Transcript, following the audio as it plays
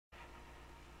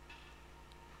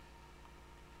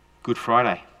Good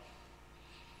Friday.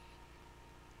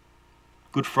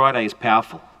 Good Friday is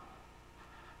powerful.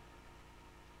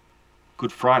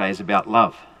 Good Friday is about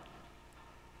love.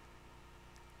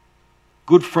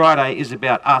 Good Friday is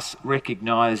about us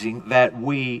recognizing that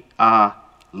we are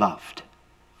loved.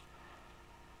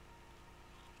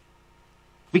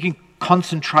 We can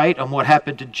concentrate on what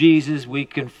happened to Jesus. We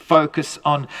can focus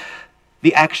on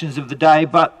the actions of the day,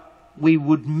 but we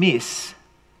would miss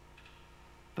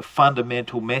the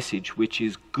fundamental message, which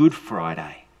is Good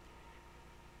Friday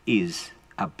is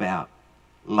about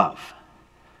love.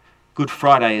 Good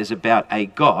Friday is about a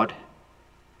God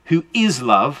who is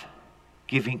love,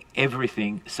 giving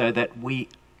everything so that we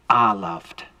are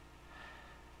loved.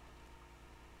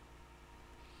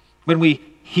 When we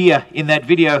hear in that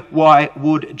video, why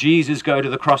would Jesus go to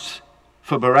the cross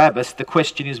for Barabbas? The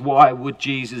question is, why would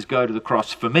Jesus go to the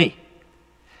cross for me?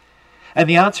 And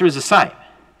the answer is the same.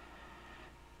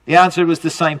 The answer was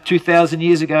the same 2,000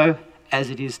 years ago as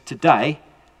it is today.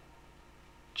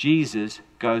 Jesus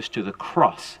goes to the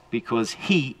cross because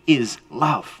he is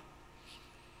love.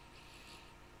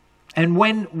 And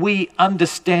when we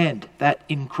understand that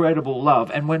incredible love,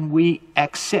 and when we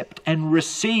accept and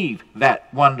receive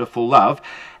that wonderful love,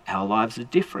 our lives are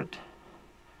different.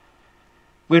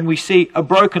 When we see a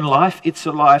broken life, it's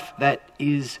a life that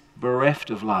is bereft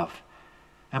of love.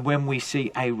 And when we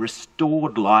see a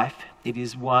restored life, it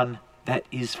is one that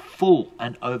is full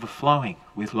and overflowing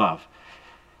with love.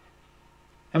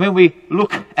 And when we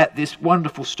look at this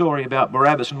wonderful story about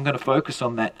Barabbas, and I'm going to focus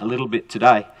on that a little bit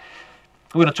today,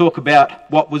 we're going to talk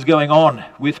about what was going on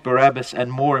with Barabbas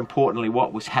and, more importantly,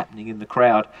 what was happening in the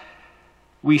crowd.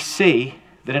 We see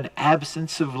that an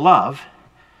absence of love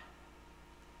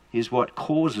is what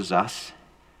causes us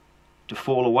to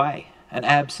fall away. An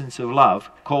absence of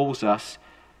love calls us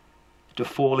to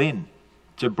fall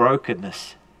into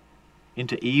brokenness,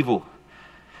 into evil.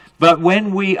 But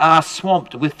when we are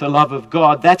swamped with the love of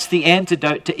God, that's the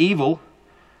antidote to evil.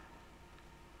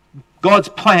 God's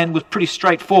plan was pretty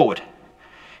straightforward.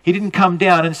 He didn't come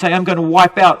down and say, I'm going to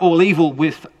wipe out all evil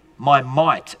with my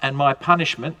might and my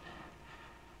punishment.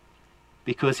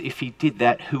 Because if he did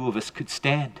that, who of us could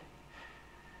stand?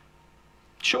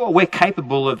 Sure, we're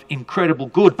capable of incredible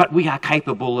good, but we are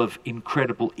capable of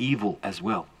incredible evil as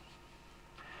well.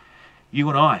 You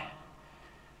and I,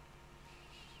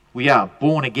 we are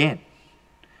born again.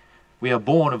 We are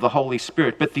born of the Holy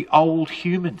Spirit, but the old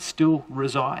human still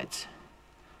resides.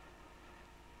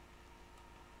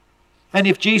 And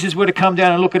if Jesus were to come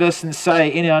down and look at us and say,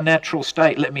 in our natural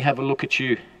state, let me have a look at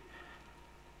you,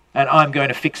 and I'm going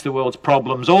to fix the world's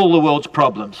problems, all the world's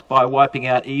problems, by wiping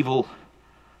out evil,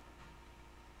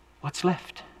 what's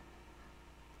left?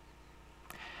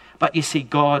 But you see,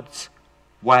 God's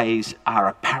ways are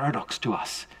a paradox to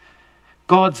us.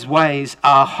 God's ways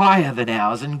are higher than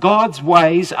ours, and God's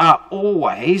ways are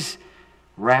always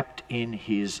wrapped in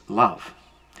his love.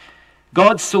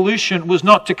 God's solution was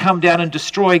not to come down and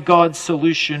destroy. God's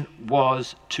solution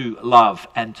was to love,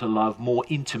 and to love more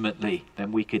intimately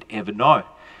than we could ever know.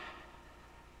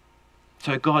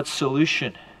 So God's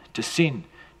solution to sin,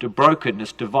 to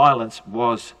brokenness, to violence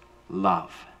was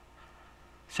love.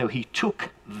 So he took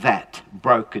that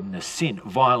brokenness, sin,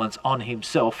 violence on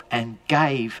himself and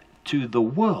gave to the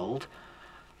world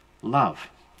love.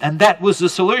 And that was the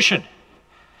solution.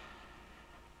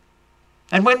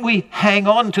 And when we hang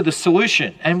on to the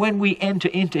solution and when we enter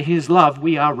into his love,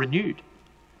 we are renewed.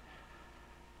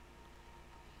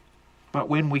 But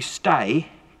when we stay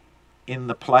in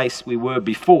the place we were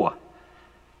before,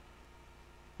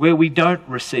 where we don't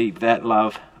receive that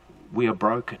love, we are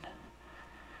broken.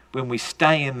 When we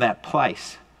stay in that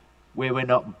place where we're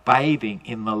not bathing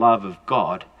in the love of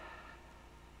God,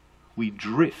 we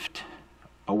drift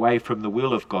away from the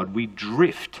will of God. We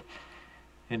drift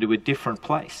into a different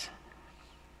place.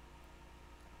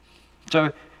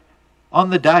 So on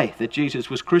the day that Jesus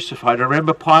was crucified, I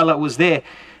remember Pilate was there,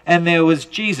 and there was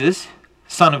Jesus,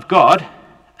 Son of God,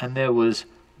 and there was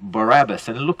Barabbas.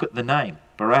 And look at the name,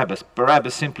 Barabbas.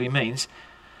 Barabbas simply means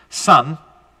son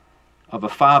of a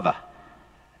father.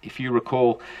 If you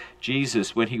recall,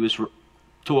 Jesus, when he was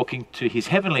talking to his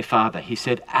heavenly Father, he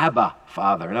said, Abba,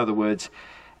 Father. In other words,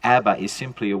 Abba is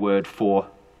simply a word for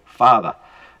father.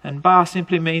 And Bar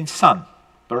simply means son.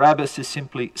 Barabbas is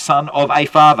simply son of a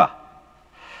father.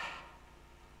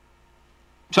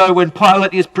 So when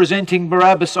Pilate is presenting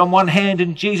Barabbas on one hand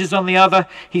and Jesus on the other,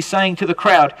 he's saying to the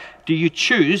crowd, do you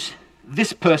choose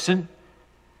this person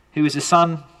who is a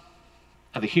son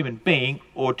of a human being,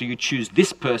 or do you choose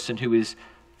this person who is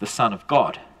the Son of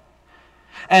God?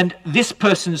 And this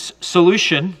person's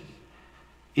solution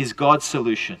is God's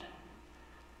solution.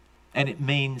 And it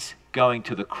means going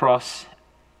to the cross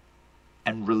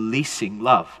and releasing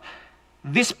love.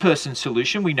 This person's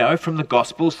solution, we know from the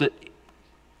Gospels that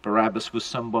Barabbas was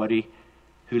somebody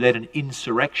who led an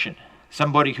insurrection,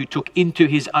 somebody who took into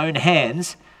his own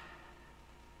hands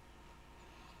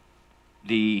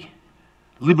the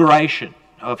liberation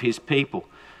of his people,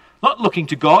 not looking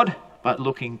to God, but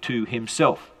looking to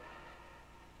himself.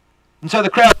 And so the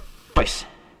crowd choice.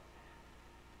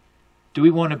 Do we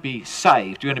want to be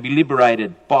saved? Do we want to be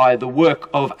liberated by the work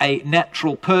of a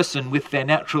natural person with their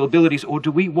natural abilities? Or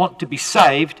do we want to be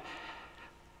saved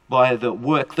by the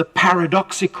work, the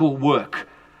paradoxical work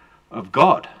of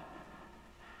God?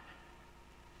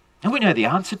 And we know the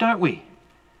answer, don't we?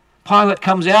 Pilate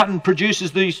comes out and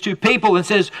produces these two people and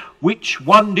says, which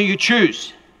one do you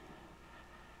choose?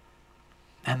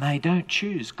 And they don't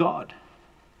choose God.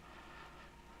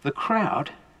 The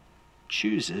crowd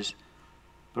chooses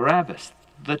Barabbas.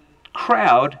 The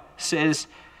crowd says,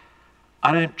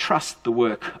 I don't trust the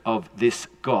work of this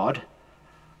God.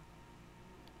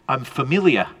 I'm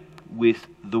familiar with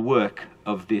the work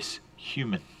of this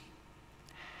human.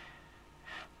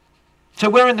 So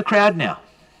we're in the crowd now.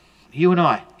 You and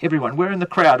I, everyone, we're in the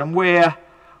crowd and we're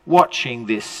watching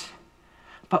this.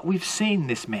 But we've seen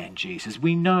this man, Jesus.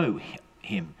 We know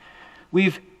him.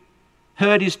 We've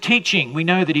heard his teaching. We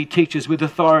know that he teaches with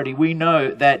authority. We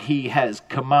know that he has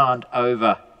command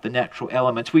over the natural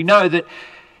elements. We know that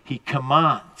he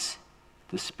commands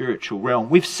the spiritual realm.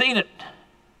 We've seen it.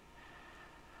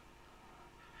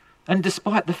 And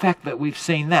despite the fact that we've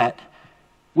seen that,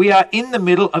 we are in the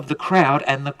middle of the crowd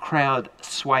and the crowd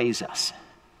sways us.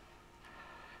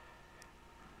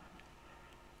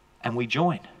 And we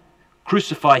join.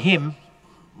 Crucify him,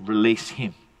 release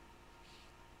him.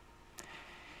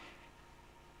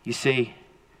 You see,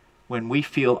 when we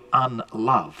feel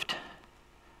unloved,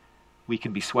 we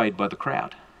can be swayed by the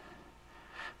crowd.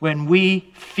 When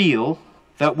we feel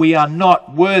that we are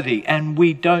not worthy and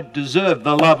we don't deserve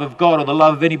the love of God or the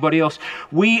love of anybody else,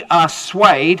 we are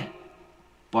swayed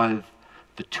by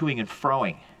the toing and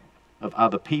froing of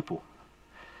other people.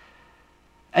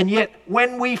 And yet,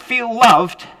 when we feel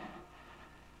loved,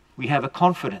 we have a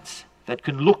confidence that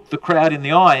can look the crowd in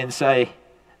the eye and say,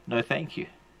 no, thank you.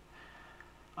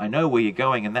 I know where you're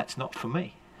going and that's not for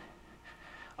me.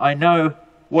 I know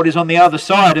what is on the other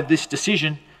side of this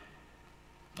decision.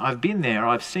 I've been there,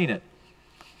 I've seen it.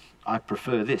 I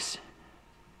prefer this.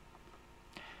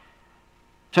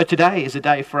 So today is a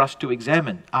day for us to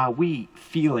examine, are we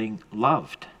feeling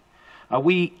loved? Are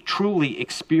we truly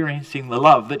experiencing the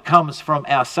love that comes from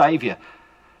our Saviour,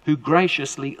 who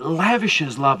graciously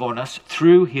lavishes love on us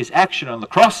through his action on the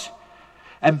cross?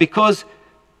 And because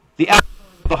the action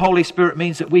of the Holy Spirit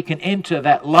means that we can enter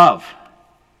that love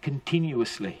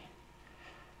continuously.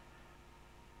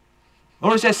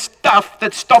 Or is there stuff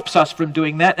that stops us from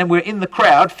doing that and we're in the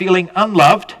crowd feeling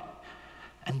unloved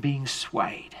and being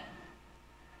swayed?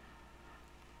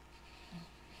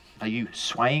 Are you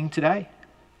swaying today?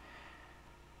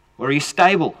 Or are you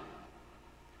stable,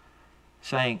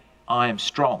 saying, I am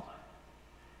strong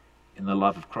in the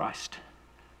love of Christ?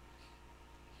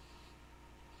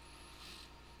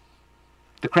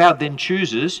 The crowd then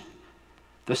chooses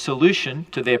the solution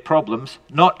to their problems,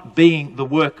 not being the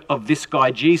work of this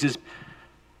guy Jesus,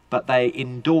 but they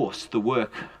endorse the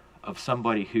work of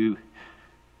somebody who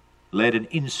led an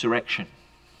insurrection.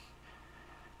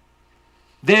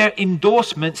 Their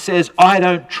endorsement says, I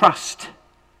don't trust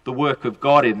the work of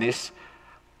God in this.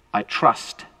 I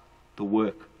trust the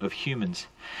work of humans.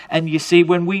 And you see,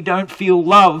 when we don't feel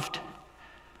loved,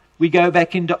 we go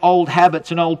back into old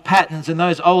habits and old patterns, and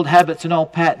those old habits and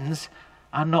old patterns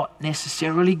are not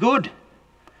necessarily good.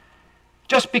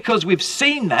 Just because we've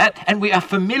seen that and we are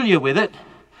familiar with it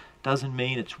doesn't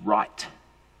mean it's right.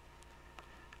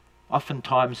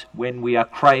 Oftentimes when we are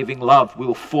craving love,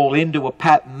 we'll fall into a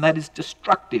pattern that is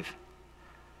destructive.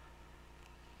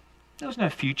 There was no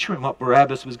future in what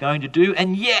Barabbas was going to do,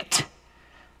 and yet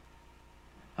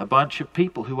a bunch of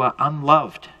people who are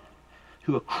unloved,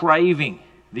 who are craving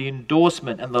the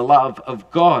endorsement and the love of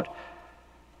God,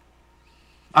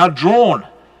 are drawn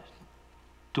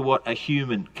to what a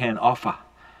human can offer.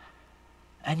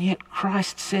 And yet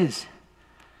Christ says,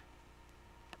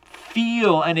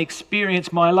 feel and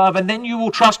experience my love, and then you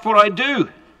will trust what I do.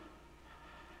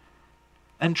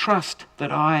 And trust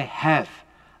that I have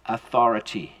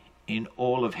authority in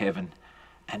all of heaven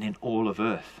and in all of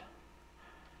earth.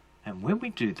 And when we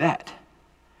do that,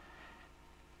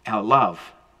 our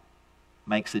love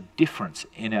makes a difference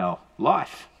in our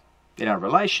life, in our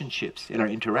relationships, in our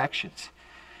interactions.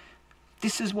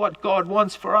 This is what God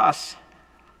wants for us.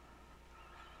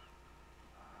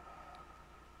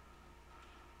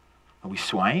 we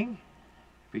swaying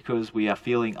because we are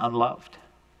feeling unloved?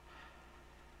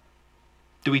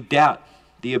 Do we doubt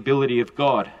the ability of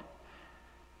God?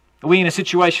 Are we in a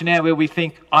situation now where we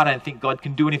think, I don't think God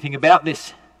can do anything about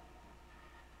this?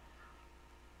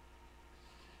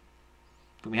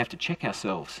 Then we have to check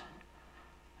ourselves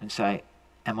and say,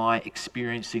 am I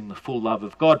experiencing the full love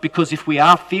of God? Because if we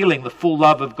are feeling the full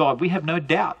love of God, we have no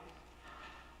doubt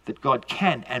that God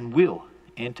can and will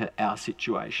enter our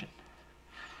situation.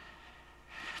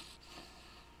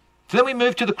 So then we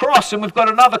move to the cross and we've got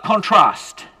another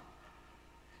contrast.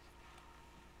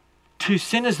 Two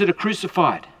sinners that are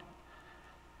crucified.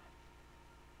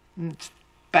 And it's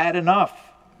bad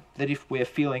enough that if we're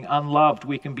feeling unloved,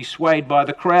 we can be swayed by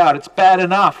the crowd. It's bad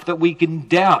enough that we can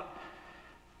doubt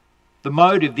the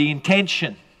motive, the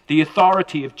intention, the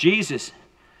authority of Jesus.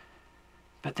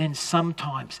 But then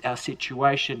sometimes our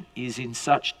situation is in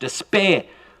such despair,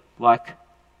 like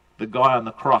the guy on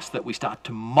the cross, that we start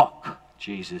to mock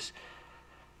Jesus.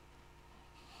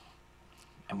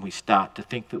 And we start to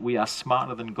think that we are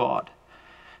smarter than God.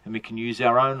 And we can use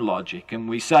our own logic. And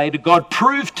we say to God,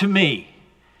 prove to me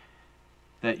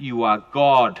that you are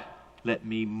God. Let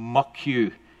me mock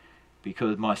you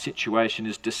because my situation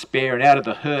is despair. And out of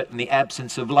the hurt and the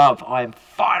absence of love, I am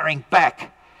firing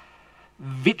back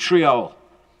vitriol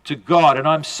to God. And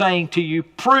I'm saying to you,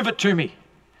 prove it to me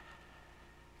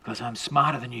because I'm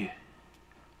smarter than you.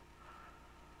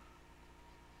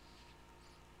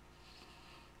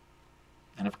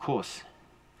 And of course,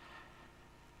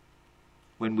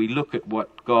 when we look at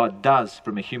what God does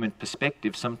from a human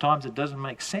perspective, sometimes it doesn't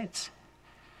make sense.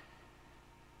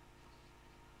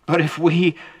 But if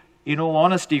we, in all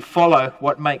honesty, follow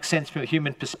what makes sense from a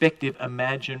human perspective,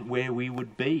 imagine where we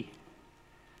would be.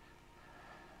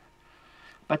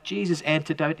 But Jesus'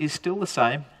 antidote is still the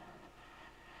same.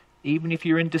 Even if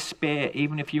you're in despair,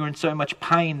 even if you're in so much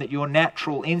pain that your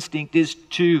natural instinct is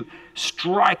to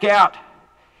strike out,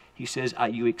 he says, are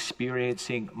you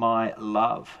experiencing my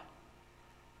love?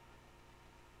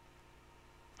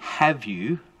 Have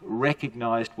you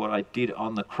recognized what I did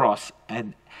on the cross?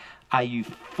 And are you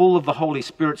full of the Holy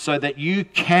Spirit so that you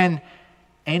can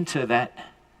enter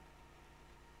that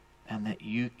and that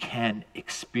you can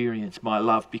experience my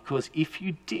love? Because if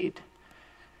you did,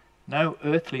 no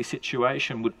earthly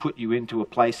situation would put you into a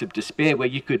place of despair where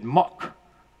you could mock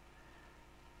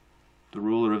the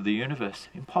ruler of the universe.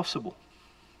 Impossible.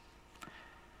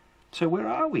 So where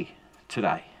are we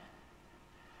today?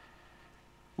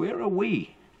 Where are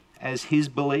we as his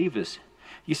believers?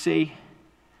 You see,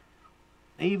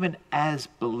 even as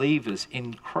believers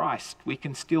in Christ, we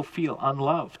can still feel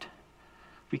unloved.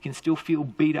 We can still feel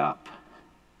beat up.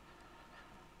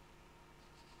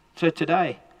 So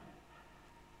today,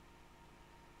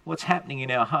 what's happening in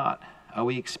our heart? Are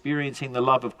we experiencing the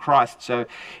love of Christ so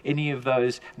any of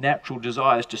those natural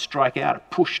desires to strike out are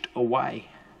pushed away?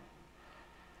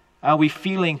 Are we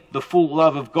feeling the full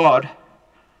love of God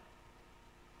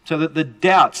so that the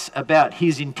doubts about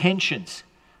his intentions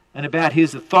and about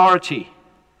his authority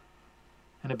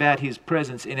and about his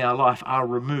presence in our life are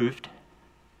removed?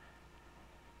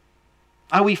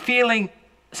 Are we feeling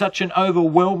such an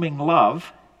overwhelming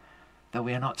love that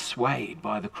we are not swayed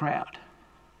by the crowd?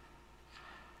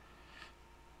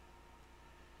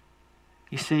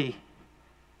 You see,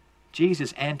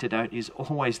 Jesus' antidote is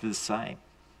always the same.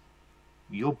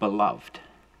 You're beloved.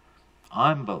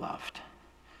 I'm beloved.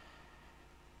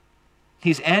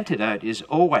 His antidote is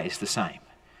always the same.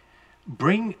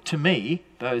 Bring to me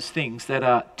those things that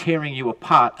are tearing you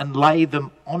apart and lay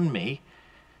them on me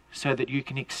so that you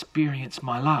can experience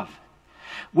my love.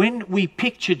 When we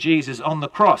picture Jesus on the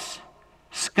cross,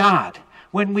 scarred,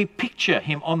 when we picture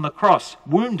him on the cross,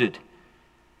 wounded,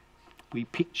 we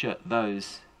picture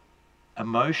those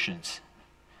emotions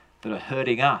that are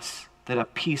hurting us, that are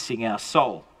piercing our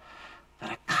soul,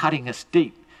 that are cutting us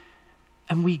deep.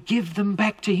 And we give them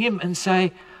back to him and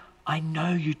say, I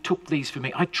know you took these for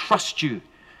me. I trust you.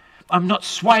 I'm not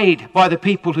swayed by the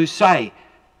people who say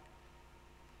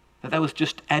that was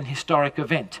just an historic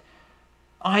event.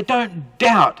 I don't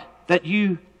doubt that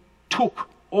you took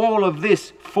all of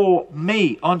this for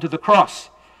me onto the cross.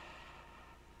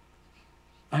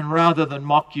 And rather than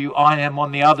mock you, I am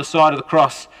on the other side of the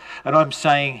cross and I'm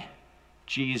saying,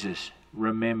 Jesus,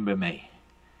 remember me.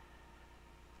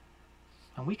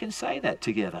 And we can say that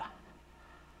together.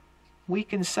 We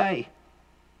can say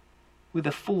with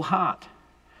a full heart,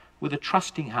 with a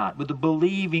trusting heart, with a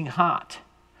believing heart,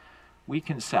 we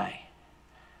can say,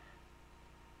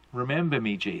 remember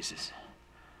me, Jesus.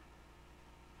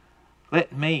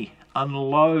 Let me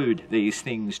unload these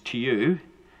things to you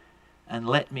and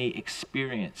let me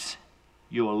experience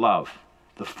your love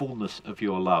the fullness of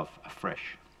your love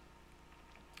afresh.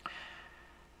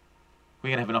 We're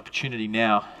going to have an opportunity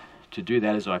now to do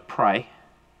that as I pray.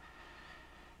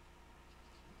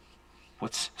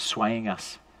 What's swaying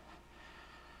us?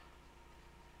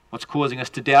 What's causing us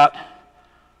to doubt?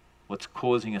 What's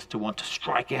causing us to want to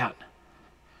strike out?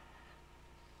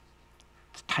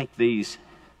 Let's take these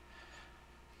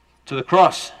to the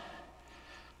cross.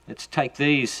 Let's take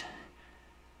these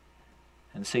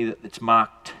and see that it's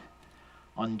marked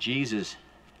on Jesus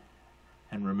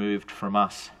and removed from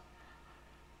us.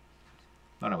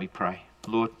 Why don't we pray?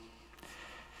 Lord,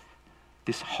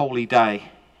 this holy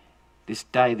day, this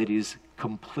day that is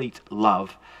complete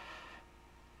love,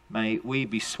 may we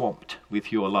be swamped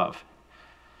with your love.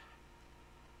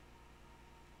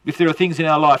 If there are things in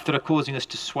our life that are causing us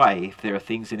to sway, if there are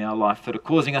things in our life that are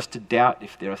causing us to doubt,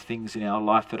 if there are things in our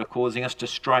life that are causing us to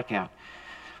strike out,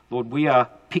 Lord, we are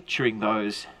picturing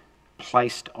those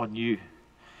placed on you.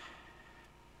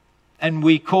 And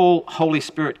we call, Holy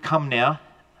Spirit, come now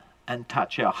and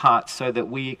touch our hearts so that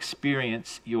we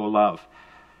experience your love.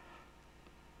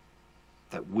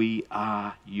 That we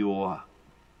are your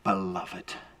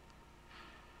beloved.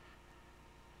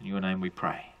 In your name we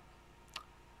pray.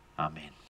 Amen.